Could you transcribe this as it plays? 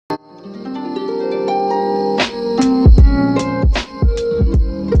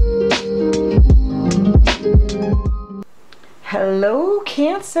Hello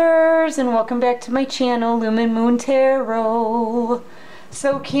Cancers, and welcome back to my channel, Lumen Moon Tarot.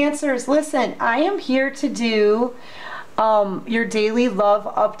 So Cancers, listen, I am here to do your daily love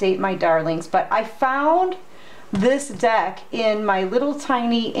update, my darlings, but I found this deck in my little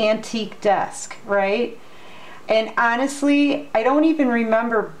tiny antique desk, right? And honestly, I don't even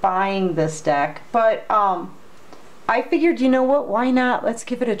remember buying this deck, but I figured, you know what, why not? Let's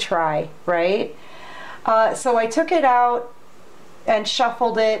give it a try, right? So I took it out and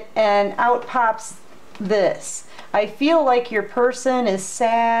shuffled it, and out pops this. I feel like your person is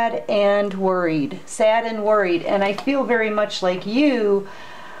sad and worried, and I feel very much like you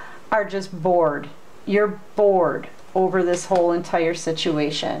are just bored. You're bored over this whole entire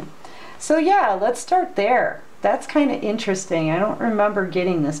situation. So yeah, let's start there. That's kind of interesting. I don't remember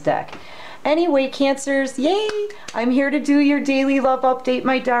getting this deck. Anyway, Cancers, yay! I'm here to do your daily love update,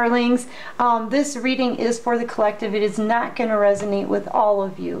 my darlings. This reading is for the collective. It is not going to resonate with all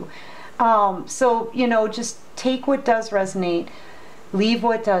of you. So, you know, just take what does resonate, leave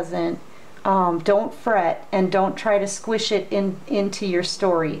what doesn't. Don't fret, and don't try to squish it into your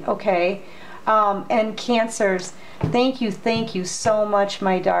story, okay? And Cancers, thank you so much,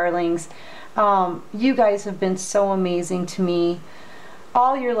 my darlings. You guys have been so amazing to me.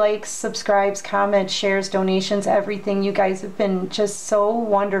 All your likes, subscribes, comments, shares, donations, everything. You guys have been just so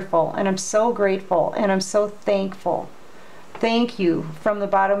wonderful, and I'm so grateful, and I'm so thankful. Thank you from the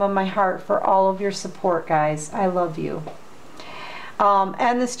bottom of my heart for all of your support, guys. I love you.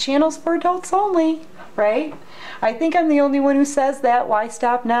 And this channel's for adults only, right? I think I'm the only one who says that. Why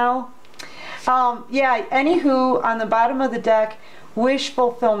stop now? Yeah, anywho, on the bottom of the deck, wish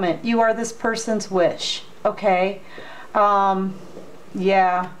fulfillment. You are this person's wish, okay?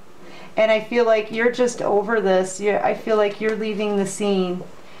 Yeah, and I feel like you're just over this. I feel like you're leaving the scene.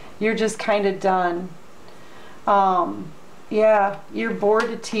 You're just kind of done. Yeah, you're bored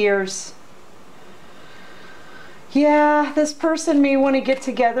to tears. Yeah, this person may want to get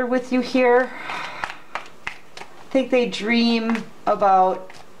together with you here. I think they dream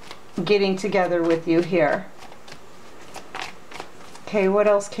about getting together with you here. Okay, what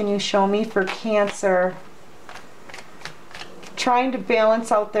else can you show me for Cancer? Trying to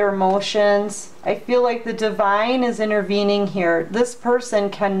balance out their emotions. I feel like the divine is intervening here. This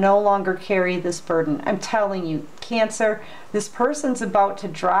person can no longer carry this burden. I'm telling you, Cancer, this person's about to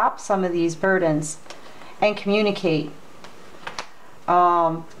drop some of these burdens and communicate.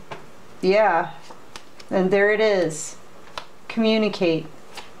 Yeah, and there it is. Communicate.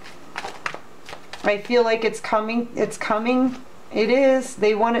 I feel like it's coming. It's coming. It is.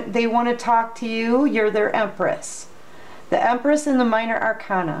 They want to talk to you. You're their Empress. The Empress in the Minor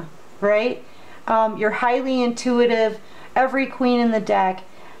Arcana, right? You're highly intuitive, every queen in the deck,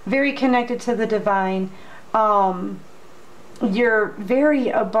 very connected to the divine. You're very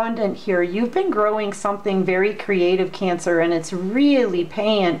abundant here. You've been growing something very creative, Cancer, and it's really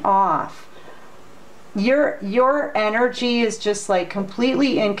paying off. Your energy is just like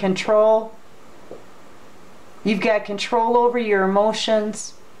completely in control. You've got control over your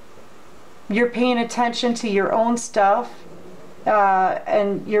emotions. You're paying attention to your own stuff,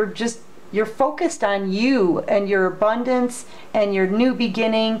 and you're focused on you and your abundance and your new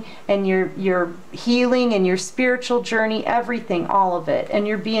beginning and your healing and your spiritual journey, everything, all of it. And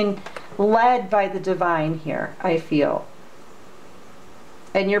you're being led by the divine here, I feel.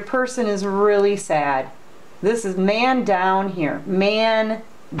 And your person is really sad. This is man down here. Man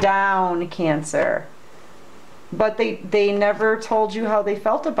down, Cancer. But they never told you how they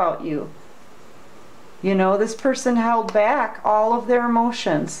felt about you. You know, this person held back all of their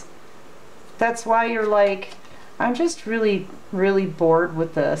emotions. That's why you're like, I'm just really bored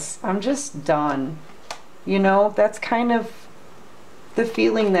with this. I'm just done. You know, that's kind of the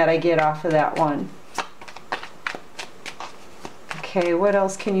feeling that I get off of that one. Okay, what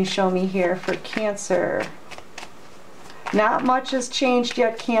else can you show me here for Cancer? Not much has changed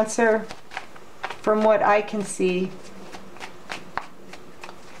yet, Cancer, from what I can see.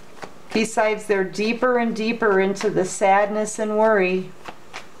 Besides, they're deeper and deeper into the sadness and worry.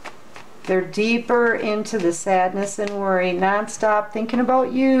 They're deeper into the sadness and worry, non-stop thinking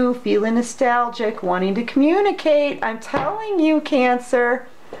about you, feeling nostalgic, wanting to communicate. I'm telling you, Cancer.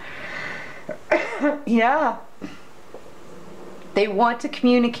 Yeah. They want to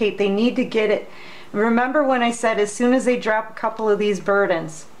communicate. They need to get it. Remember when I said as soon as they drop a couple of these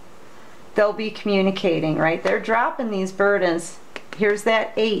burdens, they'll be communicating, right? They're dropping these burdens. Here's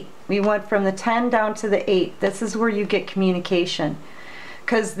that 8. We went from the 10 down to the 8. This is where you get communication.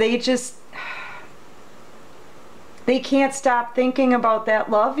 Because they can't stop thinking about that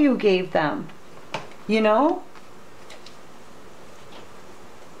love you gave them. You know?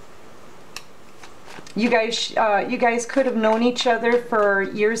 You guys could have known each other for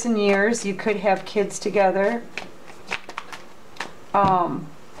years and years. You could have kids together.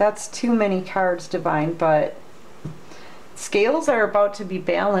 That's too many cards, Divine, but scales are about to be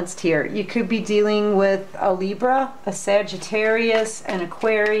balanced here. You could be dealing with a Libra, a Sagittarius, an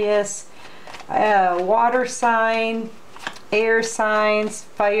Aquarius, a water sign, air signs,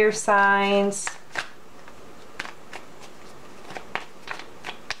 fire signs.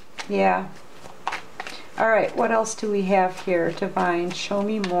 Yeah. All right, what else do we have here, Divine? Show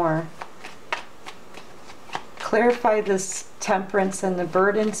me more. Clarify this temperance and the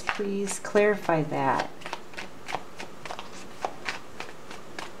burdens, please. Clarify that.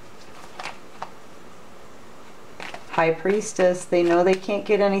 High Priestess, they know they can't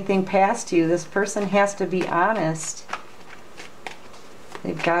get anything past you. This person has to be honest.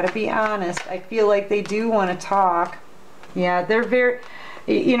 They've got to be honest. I feel like they do want to talk. Yeah, they're very,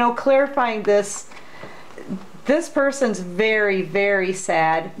 you know, clarifying this. This person's very, very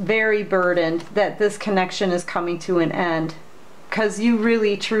sad, very burdened that this connection is coming to an end. Because you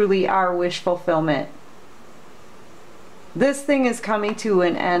really, truly are wish fulfillment. This thing is coming to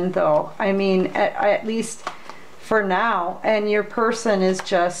an end, though. I mean, at least for now. And your person is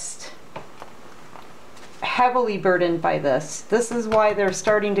just heavily burdened by this. This is why they're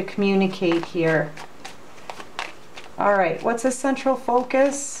starting to communicate here. All right, what's a central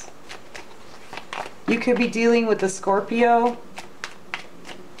focus? You could be dealing with the Scorpio.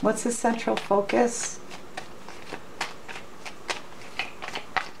 What's the central focus?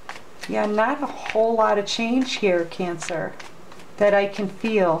 Yeah, not a whole lot of change here, Cancer, that I can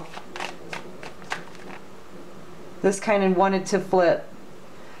feel. This kind of wanted to flip.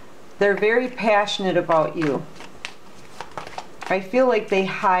 They're very passionate about you. I feel like they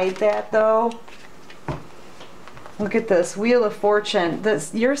hide that, though. Look at this, Wheel of Fortune.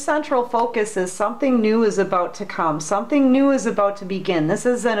 Your central focus is something new is about to come. Something new is about to begin. This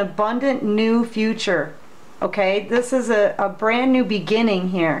is an abundant new future. Okay? This is a brand new beginning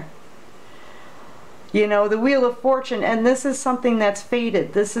here. You know, the Wheel of Fortune, and this is something that's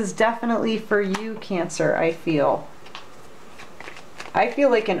faded. This is definitely for you, Cancer, I feel. I feel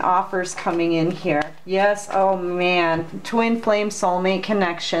like an offer's coming in here. Yes, oh man. Twin flame soulmate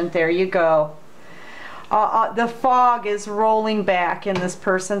connection. There you go. The fog is rolling back in this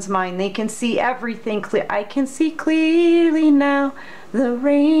person's mind. They can see everything clear. I can see clearly now. The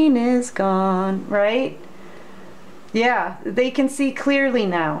rain is gone, right? Yeah, they can see clearly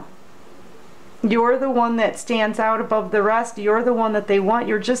now. You're the one that stands out above the rest. You're the one that they want.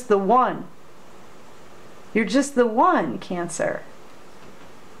 You're just the one. You're just the one, Cancer.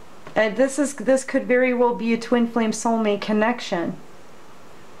 And this could very well be a twin flame soulmate connection.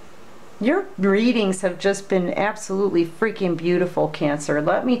 Your readings have just been absolutely freaking beautiful, Cancer.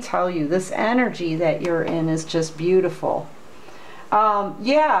 Let me tell you, this energy that you're in is just beautiful.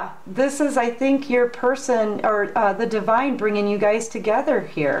 Yeah, this is, I think, your person, or the divine bringing you guys together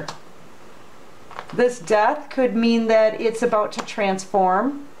here. This death could mean that it's about to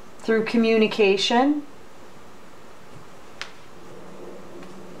transform through communication.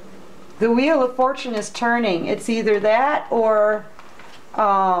 The Wheel of Fortune is turning. It's either that or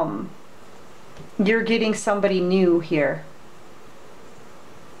you're getting somebody new here.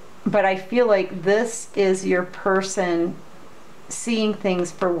 But I feel like this is your person seeing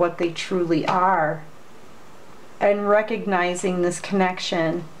things for what they truly are and recognizing this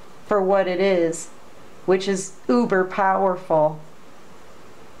connection for what it is, which is uber powerful.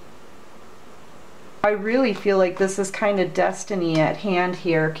 I really feel like this is kind of destiny at hand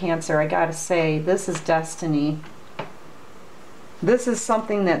here, Cancer. I gotta say, this is destiny. This is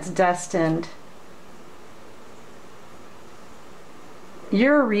something that's destined.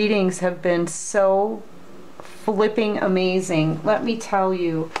 Your readings have been so flipping amazing. Let me tell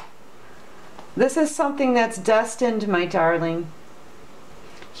you. This is something that's destined, my darling.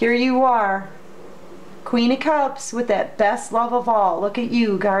 Here you are. Queen of Cups with that best love of all. Look at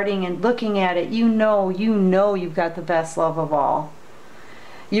you guarding and looking at it. You know you've got the best love of all.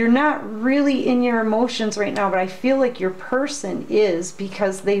 You're not really in your emotions right now, but I feel like your person is,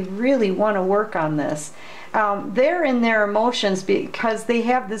 because they really want to work on this. They're in their emotions because they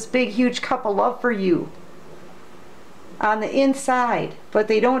have this big, huge cup of love for you on the inside, but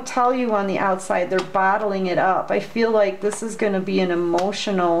they don't tell you on the outside. They're bottling it up. I feel like this is going to be an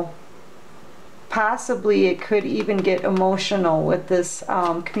emotional, possibly it could even get emotional with this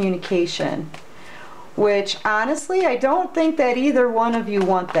communication, which honestly I don't think that either one of you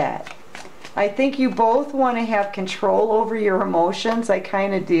want that. I think you both want to have control over your emotions. I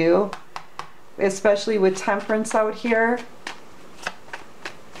kind of do, especially with Temperance out here.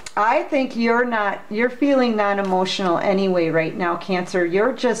 I think you're feeling non-emotional anyway right now, Cancer.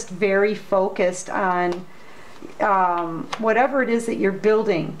 You're just very focused on whatever it is that you're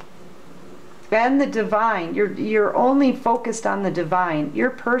building. And the divine. You're only focused on the divine. Your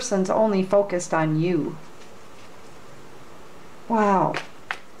person's only focused on you. Wow.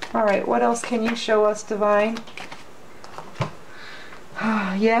 All right, what else can you show us, divine?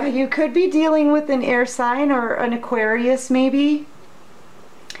 Yeah, you could be dealing with an air sign or an Aquarius maybe.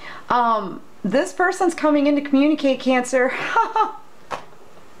 This person's coming in to communicate, Cancer.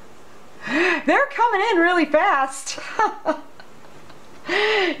 They're coming in really fast.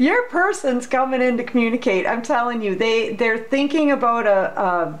 Your person's coming in to communicate. I'm telling you, they're thinking about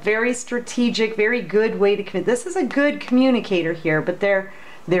a very strategic, very good way to communicate. This is a good communicator here, but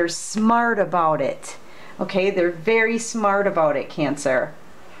they're smart about it. Okay, they're very smart about it, Cancer.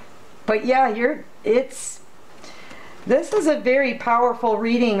 But yeah, this is a very powerful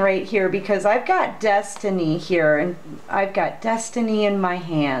reading right here, because I've got destiny here, and I've got destiny in my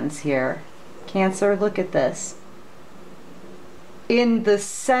hands here. Cancer, look at this. In the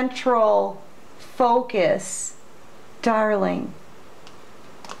central focus, darling.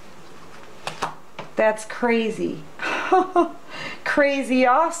 That's crazy. Crazy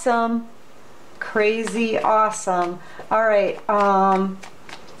awesome. Crazy awesome. All right.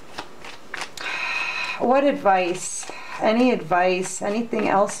 What advice? Any advice? Anything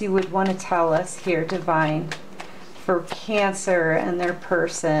else you would want to tell us here, divine, for Cancer and their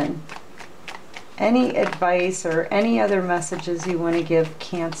person? Any advice or any other messages you want to give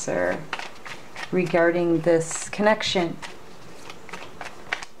Cancer regarding this connection?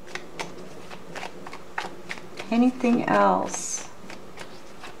 Anything else?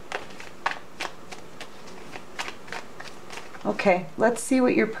 Okay, let's see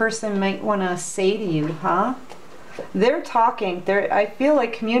what your person might want to say to you, huh? They're talking. I feel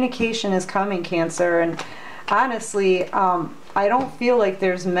like communication is coming, Cancer, and honestly, I don't feel like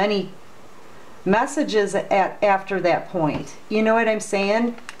there's many messages after that point. You know what I'm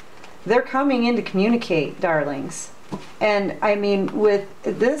saying? They're coming in to communicate, darlings. And I mean, with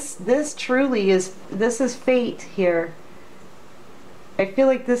this truly is, this is fate here. I feel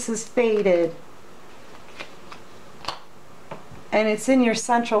like this is fated. And it's in your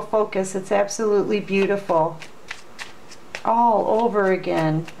central focus. It's absolutely beautiful. All over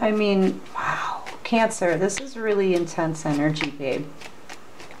again. I mean, wow. Cancer, this is really intense energy, babe.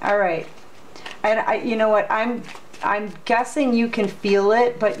 All right. And you know what? I'm guessing you can feel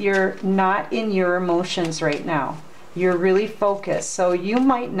it, but you're not in your emotions right now. You're really focused. So you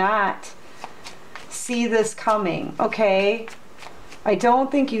might not see this coming, okay? I don't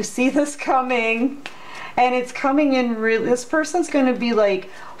think you see this coming. And it's coming in real. This person's going to be like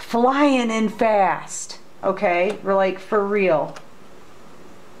flying in fast. Okay? We're like for real.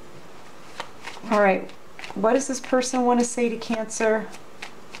 All right. What does this person want to say to Cancer?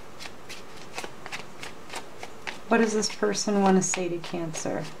 What does this person want to say to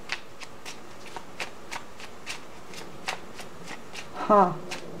Cancer? Huh.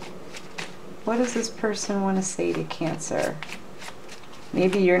 What does this person want to say to Cancer?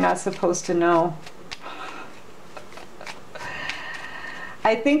 Maybe you're not supposed to know.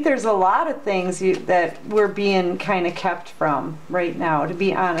 I think there's a lot of things that we're being kind of kept from right now, to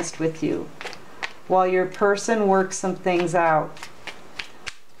be honest with you, while your person works some things out.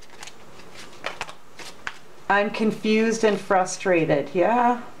 I'm confused and frustrated.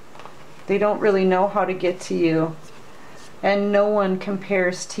 Yeah, they don't really know how to get to you, and no one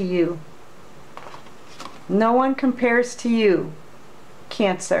compares to you. No one compares to you,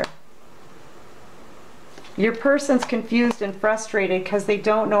 Cancer. Your person's confused and frustrated because they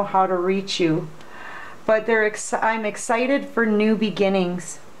don't know how to reach you. But I'm excited for new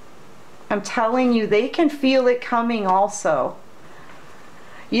beginnings. I'm telling you, they can feel it coming also.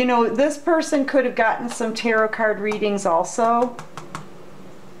 You know, this person could have gotten some tarot card readings also.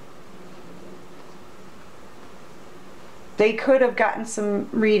 They could have gotten some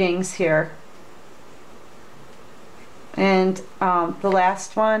readings here. And the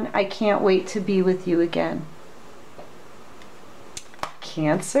last one, I can't wait to be with you again.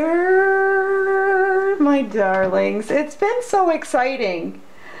 Cancer, my darlings, it's been so exciting.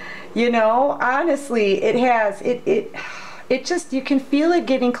 You know, honestly, it has. It just, you can feel it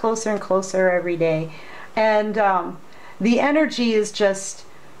getting closer and closer every day. And the energy is just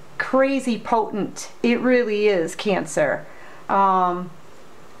crazy potent. It really is, Cancer. Yeah,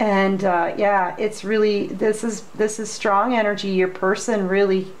 it's really, this is strong energy. Your person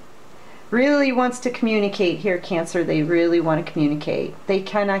really wants to communicate here, Cancer. They really want to communicate. They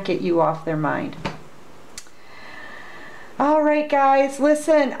cannot get you off their mind. All right, guys,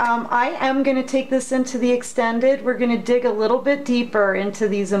 listen, I am going to take this into the extended. We're going to dig a little bit deeper into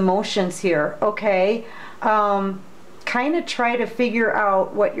these emotions here, okay? Kind of try to figure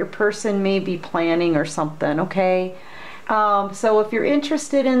out what your person may be planning or something, okay? So if you're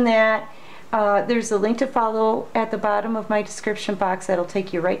interested in that, there's a link to follow at the bottom of my description box that'll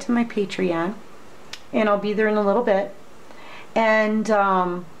take you right to my Patreon, and I'll be there in a little bit.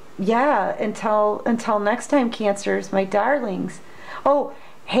 And yeah, until next time, Cancers, my darlings. Oh,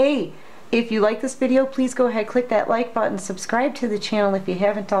 hey, if you like this video, please go ahead, click that like button, subscribe to the channel if you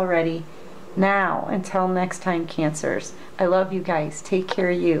haven't already. Now, until next time, Cancers, I love you guys. Take care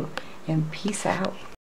of you, and peace out.